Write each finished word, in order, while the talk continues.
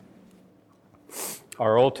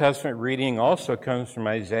Our Old Testament reading also comes from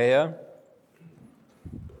Isaiah,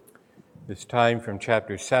 this time from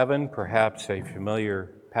chapter 7, perhaps a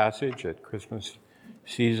familiar passage at Christmas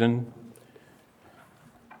season,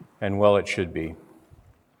 and well, it should be.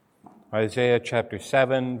 Isaiah chapter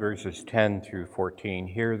 7, verses 10 through 14.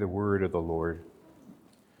 Hear the word of the Lord.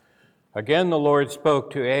 Again the Lord spoke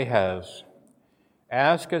to Ahaz,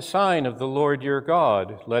 "Ask a sign of the Lord your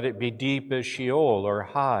God. Let it be deep as Sheol or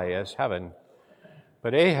high as heaven."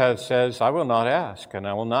 But Ahaz says, "I will not ask, and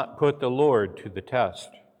I will not put the Lord to the test."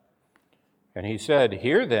 And he said,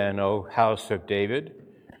 "Hear then, O house of David,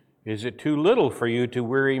 is it too little for you to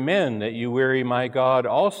weary men, that you weary my God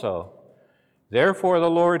also? Therefore the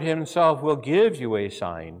Lord himself will give you a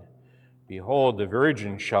sign. Behold, the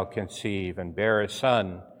virgin shall conceive and bear a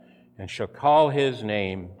son, and shall call his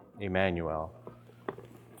name Emmanuel."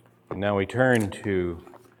 And now we turn to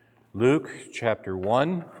Luke chapter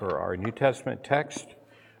 1 for our New Testament text,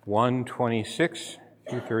 1:26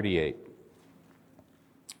 through 38.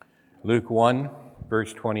 Luke 1,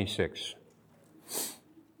 verse 26.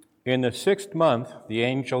 In the 6th month, the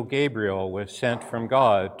angel Gabriel was sent from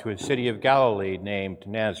God to a city of Galilee named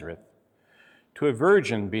Nazareth, to a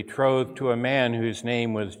virgin betrothed to a man whose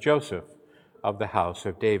name was Joseph, of the house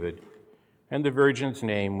of David, and the virgin's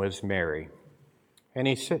name was Mary. And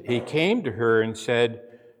he came to her and said,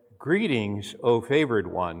 "Greetings, O favored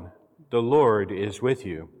one, the Lord is with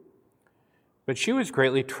you." But she was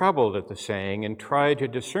greatly troubled at the saying and tried to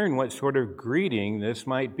discern what sort of greeting this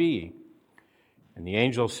might be. And the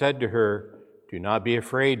angel said to her, "Do not be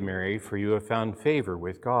afraid, Mary, for you have found favor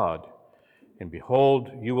with God. And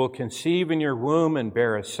behold, you will conceive in your womb and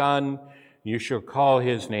bear a son. You shall call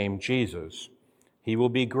his name Jesus. He will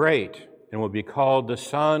be great and will be called the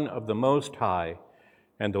Son of the Most High.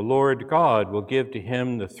 And the Lord God will give to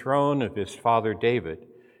him the throne of his father David,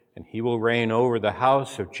 and he will reign over the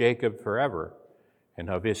house of Jacob forever, and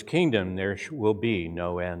of his kingdom there will be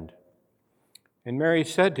no end." And Mary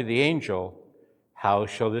said to the angel, "How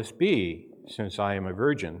shall this be, since I am a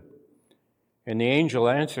virgin?" And the angel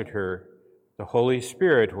answered her, "The Holy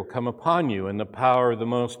Spirit will come upon you, and the power of the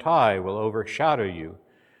Most High will overshadow you.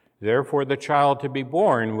 Therefore the child to be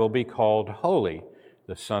born will be called Holy,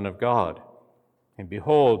 the Son of God. And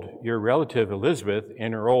behold, your relative Elizabeth,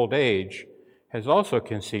 in her old age, has also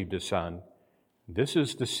conceived a son. This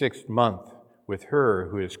is the 6th month with her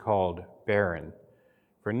who is called barren,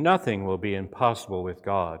 for nothing will be impossible with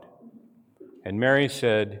God." And Mary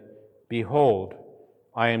said, "Behold,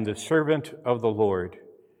 I am the servant of the Lord.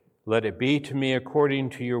 Let it be to me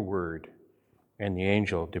according to your word." And the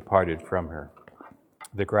angel departed from her.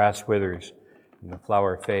 The grass withers and the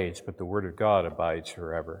flower fades, but the word of God abides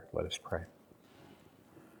forever. Let us pray.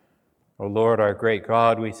 O Lord, our great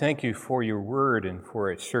God, we thank you for your word and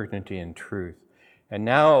for its certainty and truth. And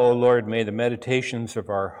now, O Lord, may the meditations of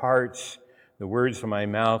our hearts, the words of my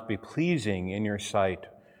mouth be pleasing in your sight,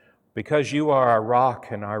 because you are our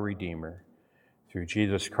rock and our Redeemer. Through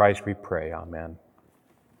Jesus Christ we pray. Amen.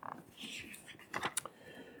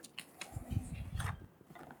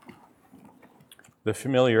 The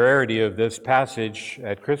familiarity of this passage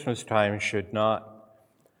at Christmas time should not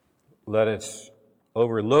let us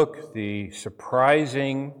overlook the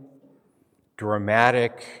surprising,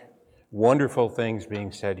 dramatic, wonderful things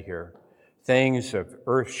being said here, things of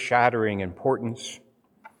earth-shattering importance.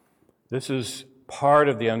 This is part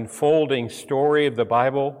of the unfolding story of the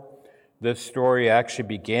Bible. This story actually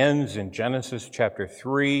begins in Genesis chapter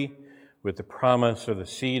 3 with the promise of the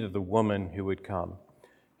seed of the woman who would come.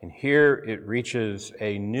 And here it reaches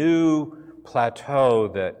a new plateau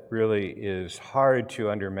that really is hard to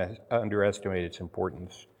underestimate its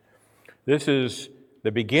importance. This is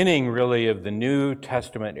the beginning, really, of the New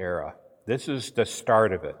Testament era. This is the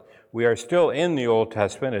start of it. We are still in the Old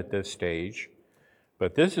Testament at this stage,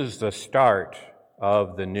 but this is the start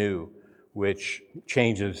of the new, which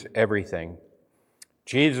changes everything.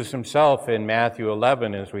 Jesus himself in Matthew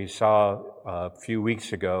 11, as we saw a few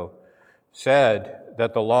weeks ago, said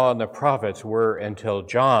that the law and the prophets were until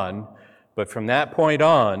John, but from that point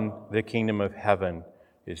on, the kingdom of heaven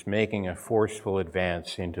is making a forceful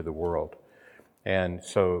advance into the world. And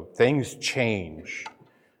so things change.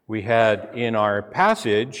 We had in our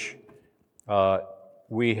passage,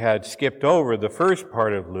 we had skipped over the first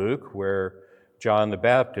part of Luke where John the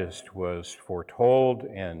Baptist was foretold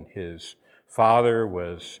and his father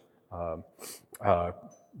was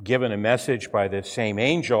given a message by this same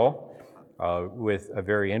angel with a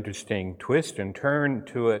very interesting twist and turn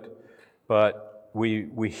to it. But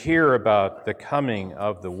we hear about the coming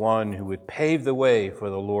of the one who would pave the way for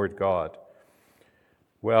the Lord God.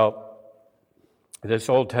 Well, this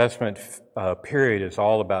Old Testament period is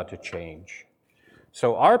all about to change.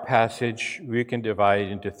 So our passage, we can divide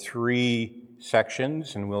into 3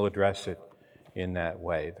 sections, and we'll address it in that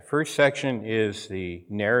way. The first section is the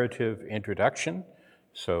narrative introduction.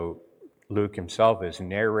 So Luke himself is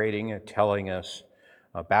narrating it, telling us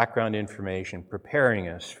background information, preparing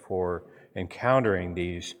us for encountering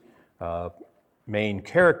these main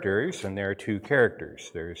characters, and there are 2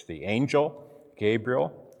 characters. There's the angel,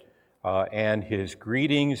 Gabriel, and his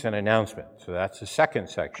greetings and announcement. So that's the second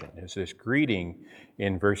section, is this greeting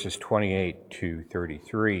in verses 28 to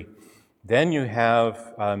 33. Then you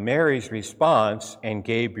have Mary's response and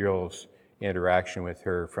Gabriel's interaction with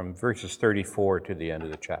her from verses 34 to the end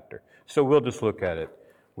of the chapter. So we'll just look at it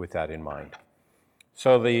with that in mind.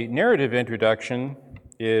 So the narrative introduction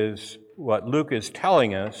is what Luke is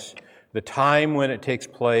telling us, the time when it takes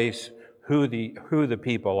place, who the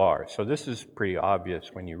people are. So this is pretty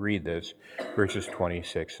obvious when you read this, verses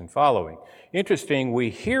 26 and following. Interesting, we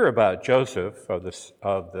hear about Joseph of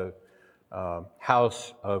the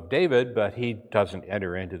house of David, but he doesn't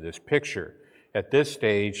enter into this picture. At this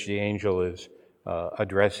stage, the angel is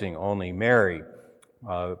addressing only Mary.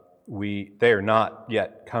 They are not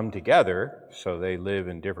yet come together, so they live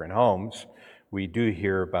in different homes. We do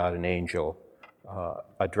hear about an angel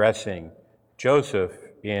addressing Joseph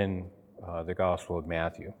in the Gospel of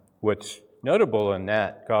Matthew. What's notable in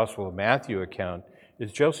that Gospel of Matthew account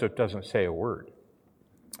is Joseph doesn't say a word.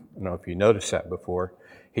 I don't know if you noticed that before.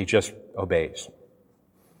 He just obeys.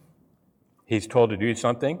 He's told to do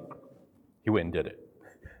something, he went and did it.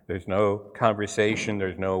 There's no conversation,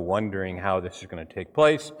 there's no wondering how this is going to take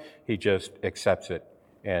place. He just accepts it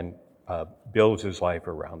and builds his life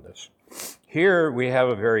around this. Here we have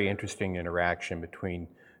a very interesting interaction between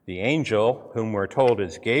the angel, whom we're told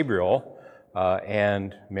is Gabriel,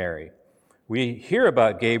 and Mary. We hear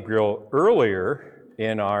about Gabriel earlier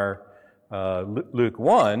in our Luke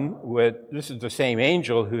 1. This is the same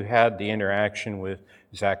angel who had the interaction with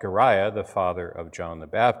Zechariah, the father of John the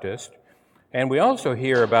Baptist. And we also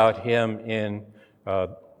hear about him in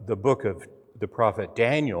the book of the prophet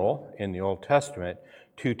Daniel in the Old Testament.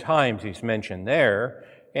 2 times he's mentioned there,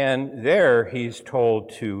 and there he's told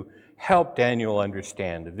to help Daniel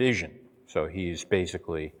understand the vision. So he's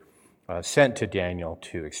basically sent to Daniel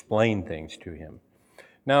to explain things to him.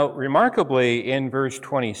 Now, remarkably, in verse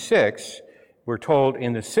 26, we're told,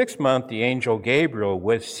 in the 6th month, the angel Gabriel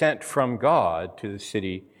was sent from God to the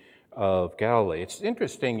city of Galilee. It's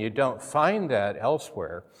interesting, you don't find that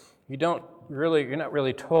elsewhere. You're not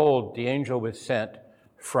really told the angel was sent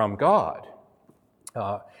from God.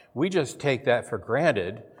 We just take that for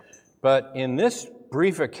granted. But in this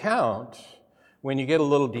brief account, when you get a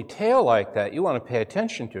little detail like that, you want to pay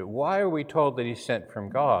attention to it. Why are we told that he's sent from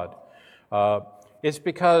God? It's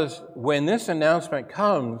because when this announcement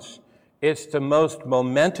comes, it's the most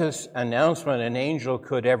momentous announcement an angel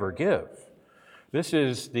could ever give. This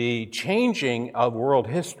is the changing of world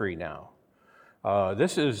history now.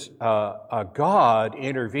 This is a God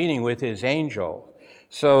intervening with his angel.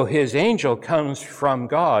 So his angel comes from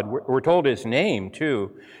God. We're told his name,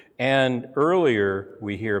 too. And earlier,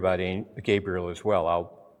 we hear about Gabriel as well.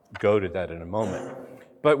 I'll go to that in a moment.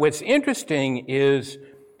 But what's interesting is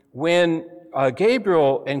when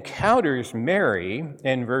Gabriel encounters Mary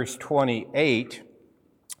in verse 28,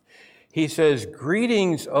 he says,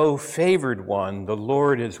 "Greetings, O favored one, the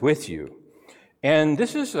Lord is with you." And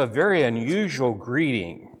this is a very unusual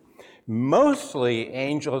greeting. Mostly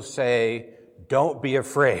angels say, "Don't be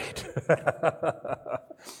afraid."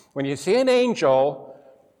 When you see an angel,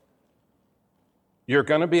 you're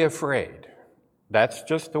going to be afraid. That's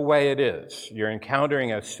just the way it is. You're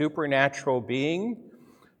encountering a supernatural being,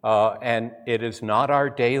 and it is not our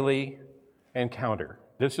daily encounter.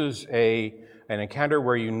 This is an encounter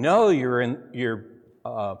where you know you're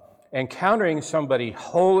encountering somebody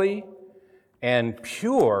holy and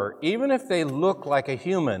pure. Even if they look like a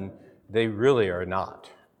human, they really are not.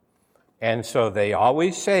 And so they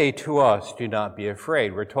always say to us, do not be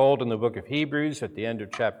afraid. We're told in the book of Hebrews at the end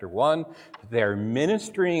of chapter 1, they're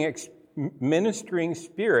ministering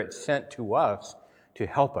spirits sent to us to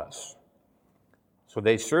help us. So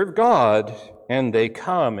they serve God and they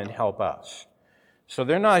come and help us. So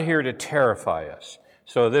they're not here to terrify us.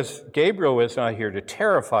 So this Gabriel is not here to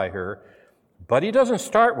terrify her, but he doesn't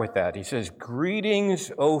start with that. He says,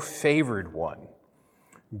 "Greetings, O favored one."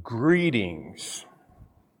 Greetings.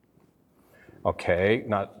 Okay,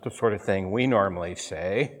 not the sort of thing we normally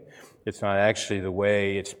say. It's not actually the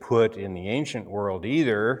way it's put in the ancient world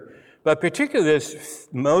either, but particularly this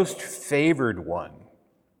most favored one.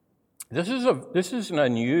 This is an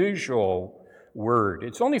unusual word.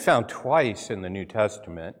 It's only found twice in the New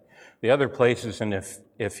Testament. The other place is in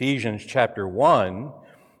Ephesians chapter 1,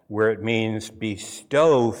 where it means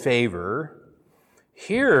bestow favor.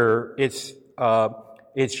 Here, it's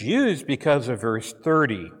used because of verse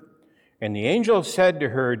 30. And the angel said to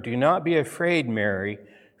her, "Do not be afraid, Mary,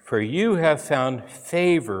 for you have found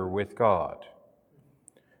favor with God.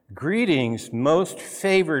 Greetings, most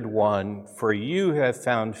favored one, for you have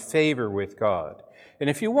found favor with God." And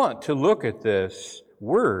if you want to look at this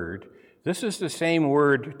word, this is the same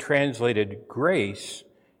word translated grace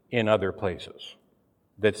in other places.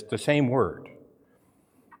 That's the same word.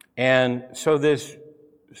 And so this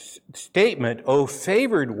statement, "O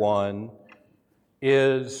favored one,"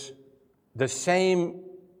 is the same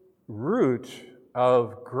root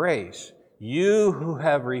of grace. You who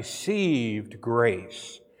have received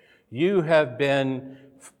grace, you have been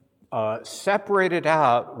separated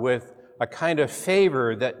out with a kind of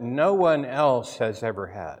favor that no one else has ever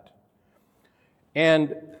had.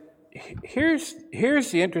 And here's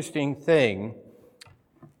the interesting thing.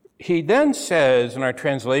 He then says, and our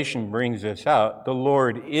translation brings this out, "The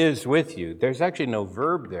Lord is with you." There's actually no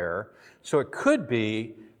verb there, so it could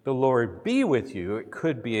be, "The Lord be with you." It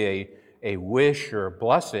could be a wish or a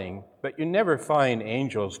blessing, but you never find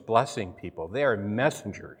angels blessing people. They are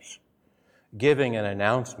messengers giving an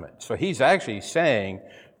announcement. So he's actually saying,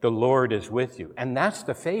 "The Lord is with you." And that's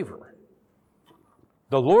the favor.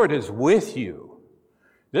 The Lord is with you.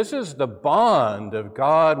 This is the bond of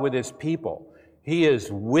God with his people. He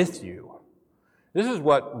is with you. This is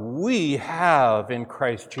what we have in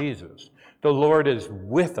Christ Jesus. The Lord is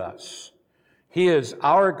with us. He is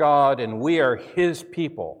our God and we are his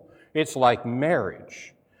people. It's like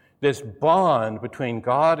marriage. This bond between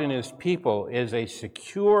God and his people is a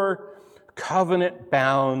secure,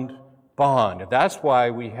 covenant-bound bond. That's why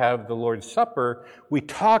we have the Lord's Supper. We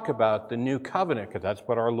talk about the new covenant, because that's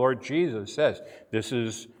what our Lord Jesus says. This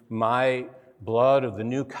is my blood of the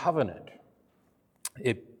new covenant.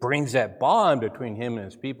 It brings that bond between him and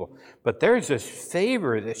his people. But there's this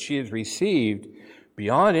favor that she has received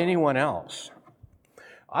beyond anyone else.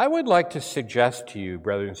 I would like to suggest to you,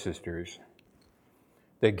 brothers and sisters,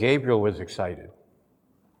 that Gabriel was excited.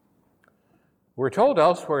 We're told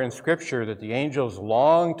elsewhere in Scripture that the angels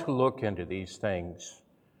long to look into these things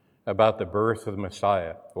about the birth of the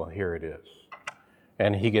Messiah. Well, here it is.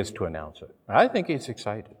 And he gets to announce it. I think he's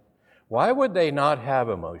excited. Why would they not have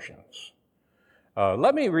emotions?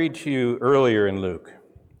 Let me read to you earlier in Luke,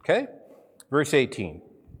 okay? Verse 18.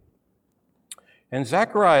 "And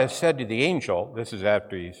Zacharias said to the angel," this is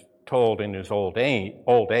after he's told in his old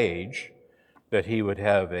age that he would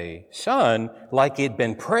have a son, like he'd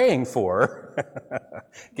been praying for.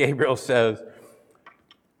 Gabriel says,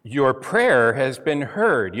 "Your prayer has been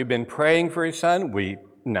heard. You've been praying for a son.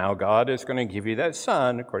 Now God is going to give you that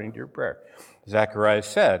son according to your prayer." Zacharias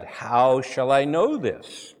said, "How shall I know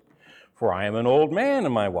this? For I am an old man,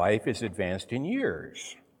 and my wife is advanced in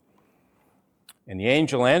years." And the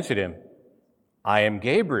angel answered him, "I am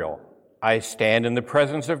Gabriel. I stand in the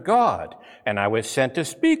presence of God, and I was sent to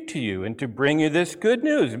speak to you and to bring you this good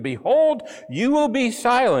news. And behold, you will be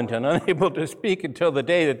silent and unable to speak until the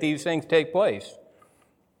day that these things take place,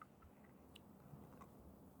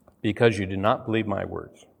 because you did not believe my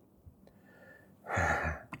words."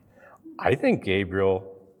 I think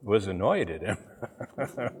Gabriel was annoyed at him.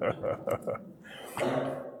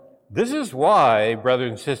 This is why, brothers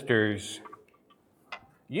and sisters,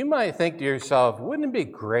 you might think to yourself, wouldn't it be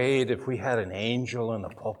great if we had an angel in the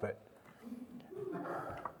pulpit?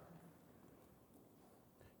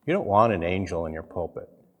 You don't want an angel in your pulpit.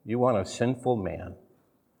 You want a sinful man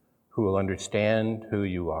who will understand who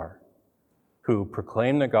you are, who will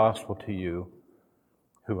proclaim the gospel to you,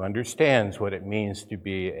 who understands what it means to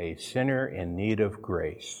be a sinner in need of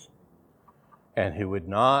grace, and who would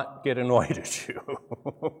not get annoyed at you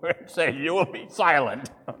and say, "You will be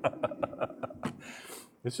silent."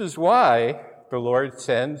 This is why the Lord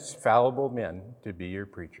sends fallible men to be your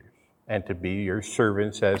preachers and to be your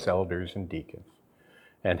servants as elders and deacons,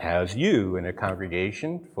 and has you in a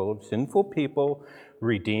congregation full of sinful people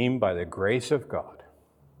redeemed by the grace of God,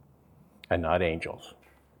 and not angels.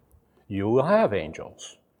 You will have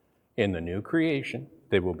angels in the new creation.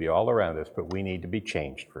 They will be all around us, but we need to be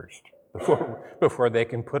changed first before they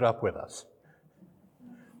can put up with us.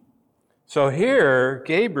 So here,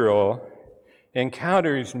 Gabriel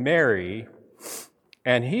encounters Mary,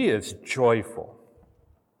 and he is joyful.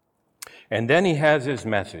 And then he has his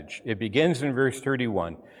message. It begins in verse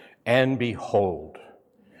 31, "And behold."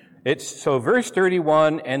 So verse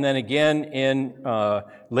 31, and then again in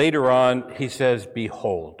later on, he says,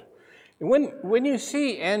 "Behold." When you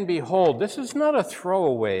see "and behold," this is not a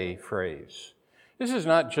throwaway phrase. This is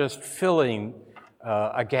not just filling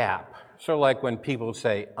a gap. So like when people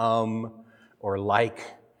say or like,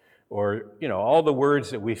 or all the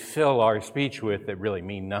words that we fill our speech with that really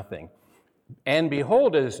mean nothing. "And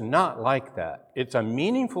behold" is not like that. It's a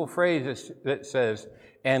meaningful phrase that says,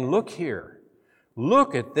 "And look here.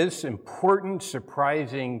 Look at this important,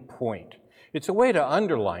 surprising point." It's a way to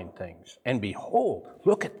underline things. "And behold,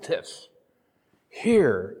 look at this.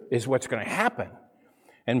 Here is what's going to happen.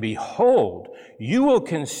 And behold, you will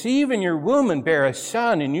conceive in your womb and bear a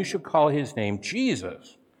son, and you shall call his name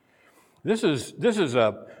Jesus." This is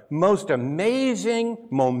a most amazing,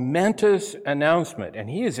 momentous announcement, and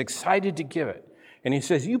he is excited to give it. And he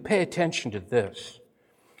says, you pay attention to this.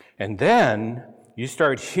 And then you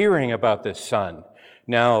start hearing about this son.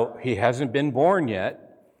 Now, he hasn't been born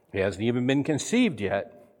yet. He hasn't even been conceived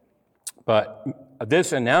yet. But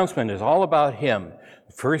this announcement is all about him.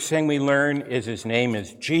 The first thing we learn is his name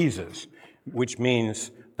is Jesus, which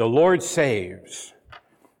means the Lord saves.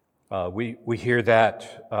 We hear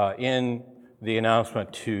that in the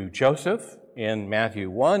announcement to Joseph in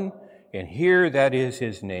Matthew 1, and here that is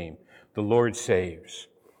his name, the Lord saves.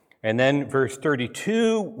 And then verse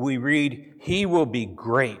 32, we read, "He will be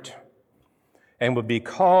great and will be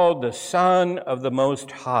called the Son of the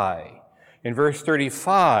Most High." In verse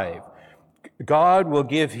 35, God will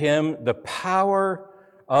give him the power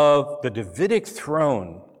of the Davidic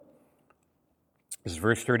throne. This is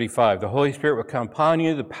verse 35. "The Holy Spirit will come upon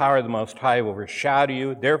you. The power of the Most High will overshadow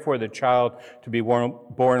you. Therefore, the child to be born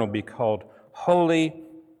will be called holy."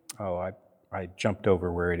 Oh, I jumped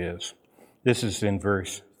over where it is. This is in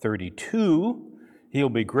verse 32. "He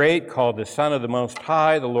will be great, called the Son of the Most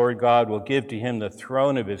High. The Lord God will give to him the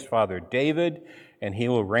throne of his father David, and he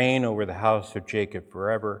will reign over the house of Jacob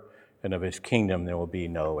forever, and of his kingdom there will be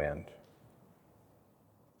no end."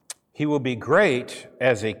 He will be great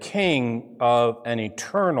as a king of an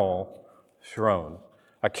eternal throne,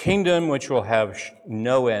 a kingdom which will have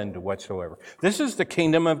no end whatsoever. This is the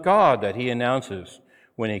kingdom of God that he announces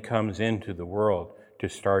when he comes into the world to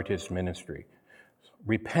start his ministry.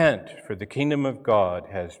 Repent, for the kingdom of God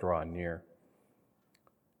has drawn near.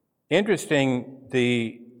 Interesting,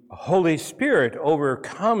 the Holy Spirit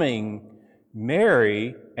overcoming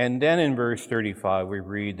Mary, and then in verse 35 we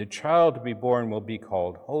read, "The child to be born will be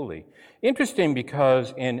called holy." Interesting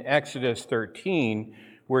because in Exodus 13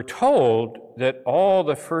 we're told that all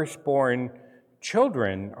the firstborn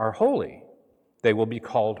children are holy. They will be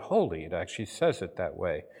called holy. It actually says it that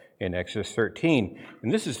way in Exodus 13.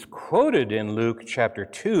 And this is quoted in Luke chapter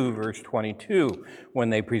 2, verse 22, when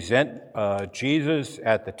they present Jesus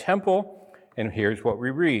at the temple. And here's what we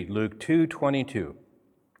read, Luke 2:22.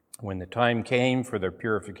 "When the time came for their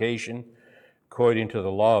purification, according to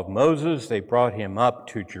the law of Moses, they brought him up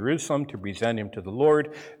to Jerusalem to present him to the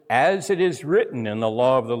Lord. As it is written in the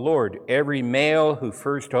law of the Lord, every male who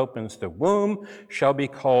first opens the womb shall be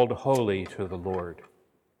called holy to the Lord."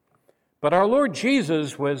 But our Lord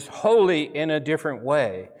Jesus was holy in a different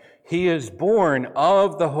way. He is born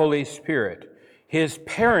of the Holy Spirit. His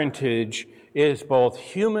parentage is both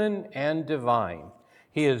human and divine.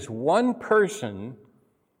 He is one person,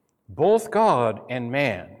 both God and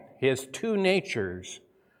man. He has two natures,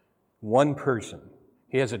 one person.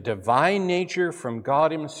 He has a divine nature from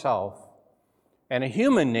God himself and a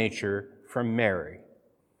human nature from Mary.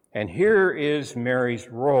 And here is Mary's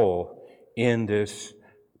role in this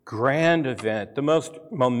grand event, the most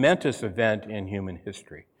momentous event in human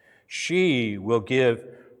history. She will give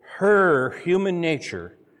her human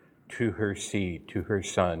nature to her seed, to her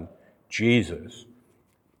son, Jesus.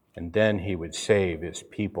 And then he would save his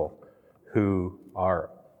people who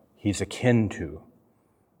he's akin to.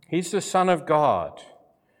 He's the Son of God.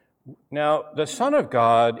 Now, the Son of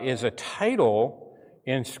God is a title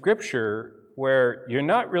in Scripture where you're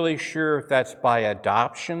not really sure if that's by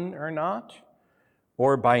adoption or not,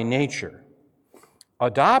 or by nature.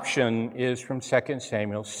 Adoption is from 2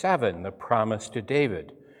 Samuel 7, the promise to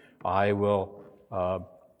David. I will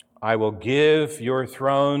give your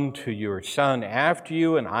throne to your son after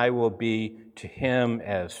you, and I will be to him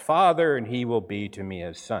as father, and he will be to me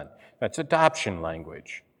as son. That's adoption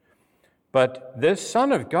language. But this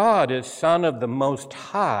Son of God is Son of the Most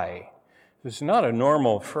High. This is not a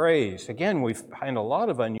normal phrase. Again, we find a lot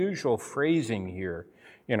of unusual phrasing here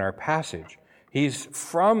in our passage. He's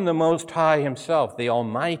from the Most High himself, the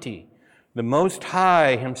Almighty. The Most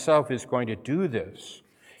High himself is going to do this.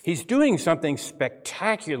 He's doing something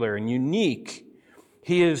spectacular and unique.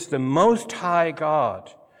 He is the Most High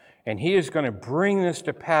God, and he is going to bring this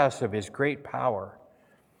to pass of his great power.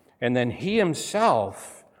 And then he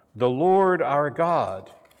himself the Lord our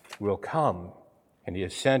God will come, and he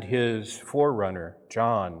has sent his forerunner,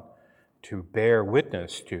 John, to bear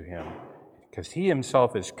witness to him, because he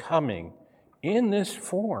himself is coming in this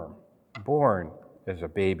form, born as a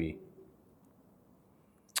baby.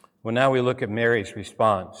 Well, now we look at Mary's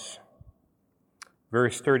response.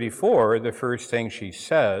 Verse 34, the first thing she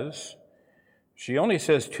says, she only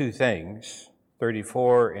says two things,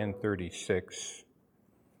 34 and 36.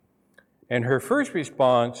 And her first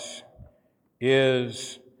response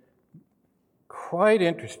is quite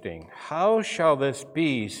interesting. How shall this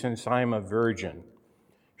be since I'm a virgin?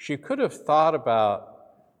 She could have thought about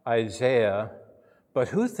Isaiah, but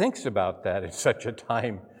who thinks about that in such a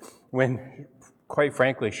time when, quite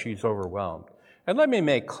frankly, she's overwhelmed? And let me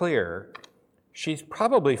make clear, she's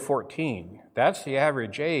probably 14. That's the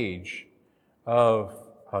average age of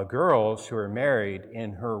girls who are married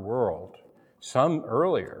in her world. Some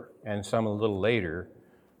earlier and some a little later,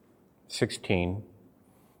 16.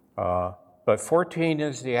 But 14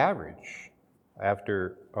 is the average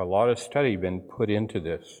after a lot of study been put into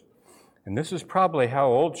this. And this is probably how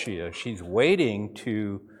old she is. She's waiting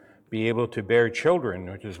to be able to bear children,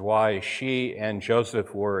 which is why she and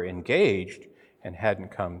Joseph were engaged and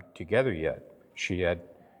hadn't come together yet.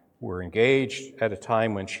 Were engaged at a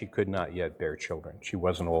time when she could not yet bear children. She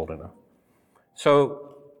wasn't old enough.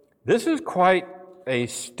 So this is quite a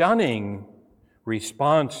stunning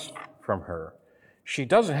response from her. She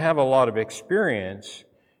doesn't have a lot of experience,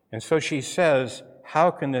 and so she says,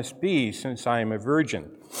 how can this be since I am a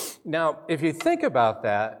virgin? Now, if you think about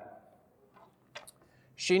that,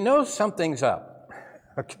 she knows something's up,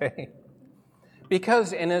 okay?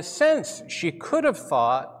 Because in a sense, she could have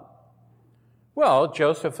thought, well,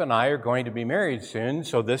 Joseph and I are going to be married soon,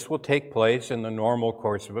 so this will take place in the normal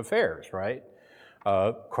course of affairs, right?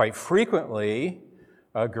 Quite frequently,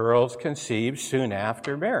 girls conceive soon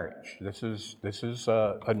after marriage. This is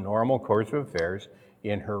a normal course of affairs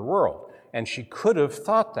in her world, and she could have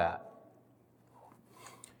thought that.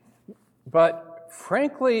 But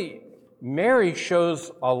frankly, Mary shows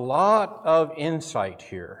a lot of insight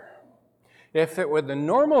here. If it were the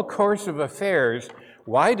normal course of affairs,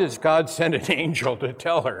 why does God send an angel to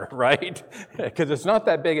tell her, right? Because it's not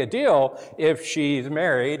that big a deal if she's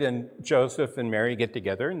married and Joseph and Mary get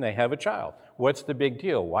together and they have a child. What's the big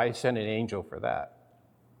deal? Why send an angel for that?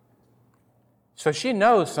 So she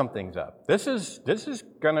knows something's up. This is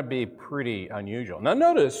going to be pretty unusual. Now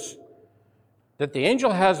notice that the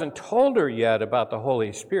angel hasn't told her yet about the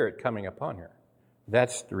Holy Spirit coming upon her.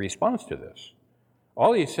 That's the response to this.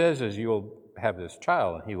 All he says is, you will have this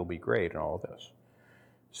child and he will be great and all of this.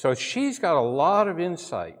 So she's got a lot of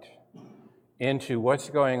insight into what's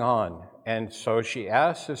going on. And so she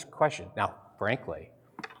asks this question. Now, frankly,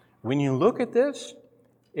 when you look at this,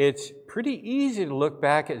 it's pretty easy to look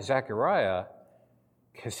back at Zechariah,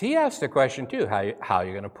 because he asked the question too, how are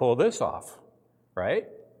you going to pull this off, right?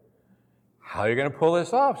 How are you going to pull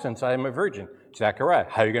this off since I'm a virgin? Zechariah,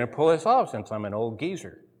 how are you going to pull this off since I'm an old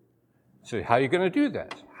geezer? So how are you going to do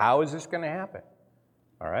this? How is this going to happen?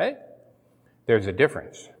 All right? There's a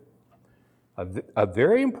difference, a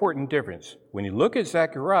very important difference. When you look at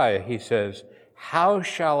Zechariah, he says, how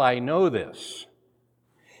shall I know this?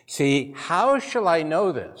 See, how shall I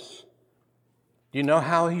know this? Do you know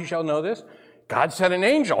how he shall know this? God sent an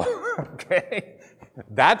angel, okay?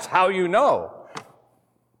 That's how you know.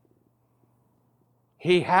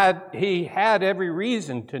 He had every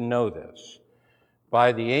reason to know this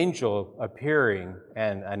by the angel appearing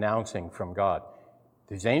and announcing from God.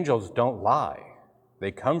 These angels don't lie.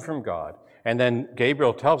 They come from God. And then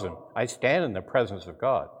Gabriel tells him, I stand in the presence of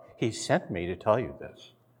God. He sent me to tell you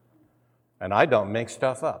this. And I don't make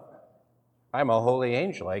stuff up. I'm a holy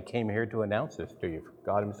angel. I came here to announce this to you from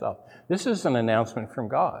God himself. This is an announcement from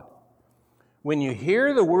God. When you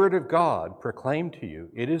hear the word of God proclaimed to you,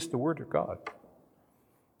 it is the word of God.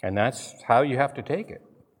 And that's how you have to take it.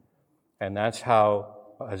 And that's how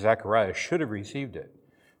Zechariah should have received it.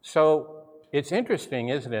 So it's interesting,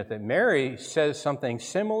 isn't it, that Mary says something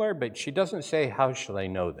similar, but she doesn't say, how shall I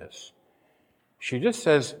know this? She just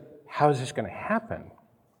says, how is this going to happen?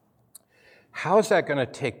 How is that going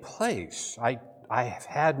to take place? I have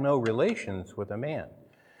had no relations with a man.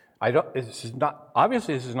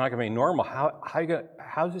 Obviously, this is not going to be normal.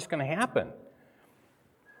 How is this going to happen?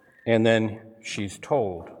 And then she's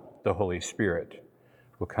told the Holy Spirit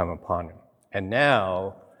will come upon him. And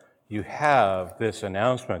now you have this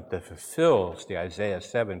announcement that fulfills the Isaiah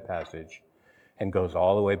 7 passage and goes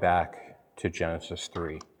all the way back to Genesis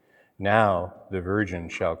 3. Now the virgin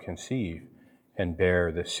shall conceive and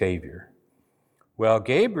bear the Savior. Well,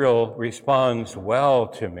 Gabriel responds well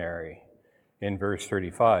to Mary. in verse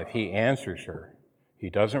 35. He answers her. He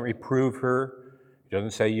doesn't reprove her. He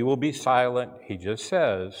doesn't say, you will be silent. He just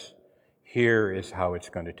says, here is how it's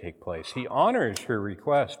going to take place. He honors her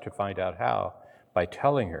request to find out how by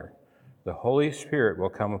telling her, the Holy Spirit will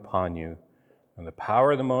come upon you, and the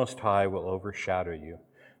power of the Most High will overshadow you.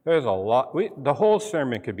 There's a lot. The whole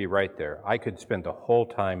sermon could be right there. I could spend the whole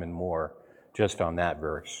time and more just on that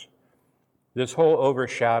verse. This whole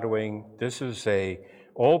overshadowing, this is a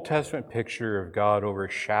Old Testament picture of God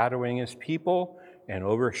overshadowing his people and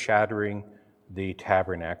overshadowing the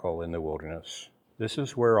tabernacle in the wilderness. This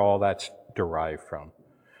is where all that's derived from.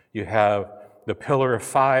 You have the pillar of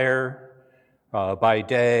fire by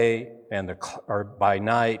day or by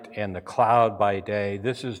night, and the cloud by day.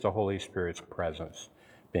 This is the Holy Spirit's presence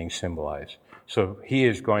being symbolized. So he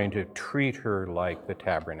is going to treat her like the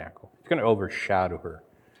tabernacle. He's going to overshadow her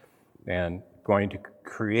and going to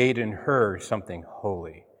create in her something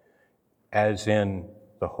holy, as in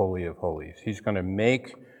the Holy of Holies. He's going to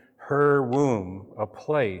make her womb a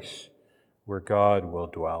place where God will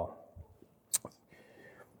dwell.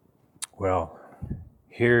 Well,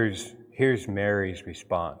 here's Mary's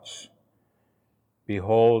response.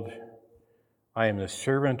 Behold, I am the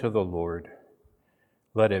servant of the Lord.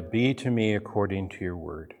 Let it be to me according to your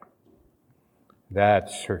word.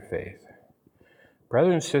 That's her faith.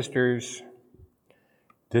 Brothers and sisters,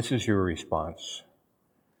 this is your response.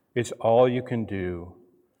 It's all you can do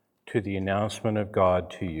to the announcement of God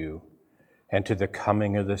to you and to the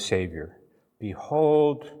coming of the Savior.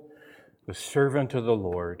 Behold, the servant of the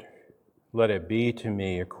Lord. Let it be to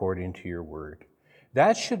me according to your word.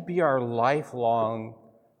 That should be our lifelong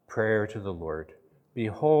prayer to the Lord.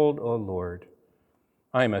 Behold, O Lord,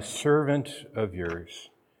 I am a servant of yours.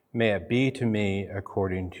 May it be to me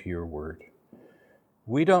according to your word.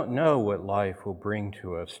 We don't know what life will bring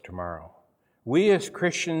to us tomorrow. We as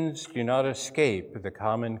Christians do not escape the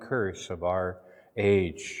common curse of our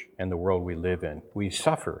age and the world we live in. We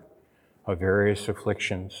suffer of various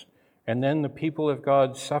afflictions, and then the people of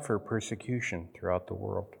God suffer persecution throughout the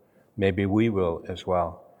world. Maybe we will as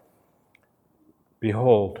well.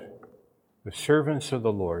 Behold, the servants of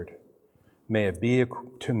the Lord, may it be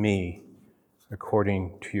to me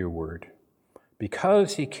according to your word.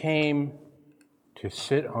 Because he came to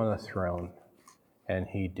sit on a throne, and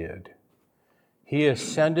he did. He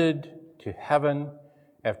ascended to heaven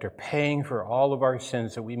after paying for all of our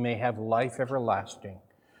sins that we may have life everlasting,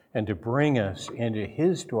 and to bring us into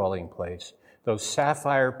his dwelling place, those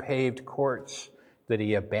sapphire-paved courts that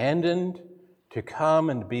he abandoned to come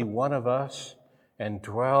and be one of us and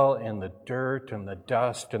dwell in the dirt and the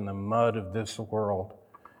dust and the mud of this world.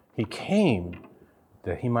 He came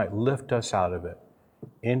that he might lift us out of it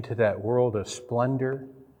into that world of splendor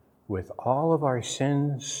with all of our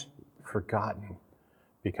sins forgotten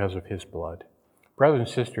because of his blood. Brothers and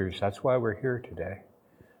sisters, that's why we're here today.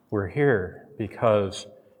 We're here because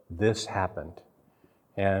this happened.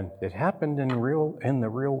 And it happened in the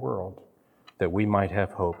real world, that we might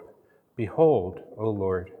have hope. Behold, O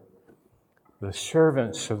Lord, the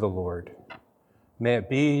servants of the Lord. May it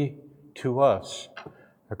be to us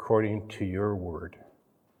according to your word.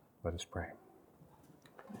 Let us pray.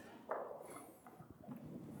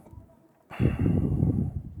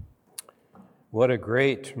 What a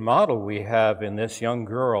great model we have in this young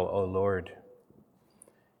girl, O Lord.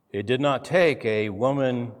 It did not take a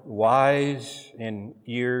woman wise in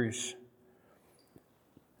years,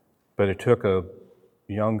 but it took a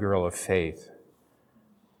young girl of faith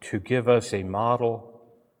to give us a model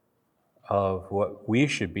of what we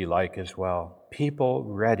should be like as well. People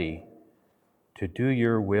ready to do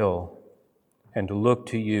your will and to look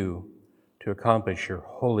to you to accomplish your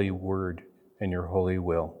holy word and your holy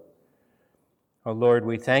will. Oh Lord,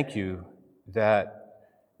 we thank you that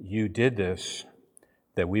you did this,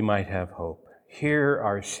 that we might have hope. Here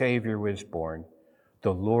our Savior was born.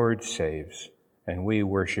 The Lord saves, and we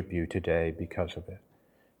worship you today because of it.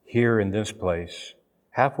 Here in this place,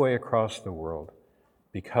 halfway across the world,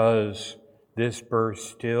 because this birth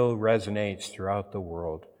still resonates throughout the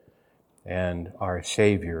world, and our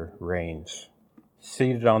Savior reigns,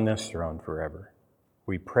 seated on this throne forever.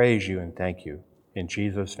 We praise you and thank you. In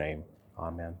Jesus' name, amen.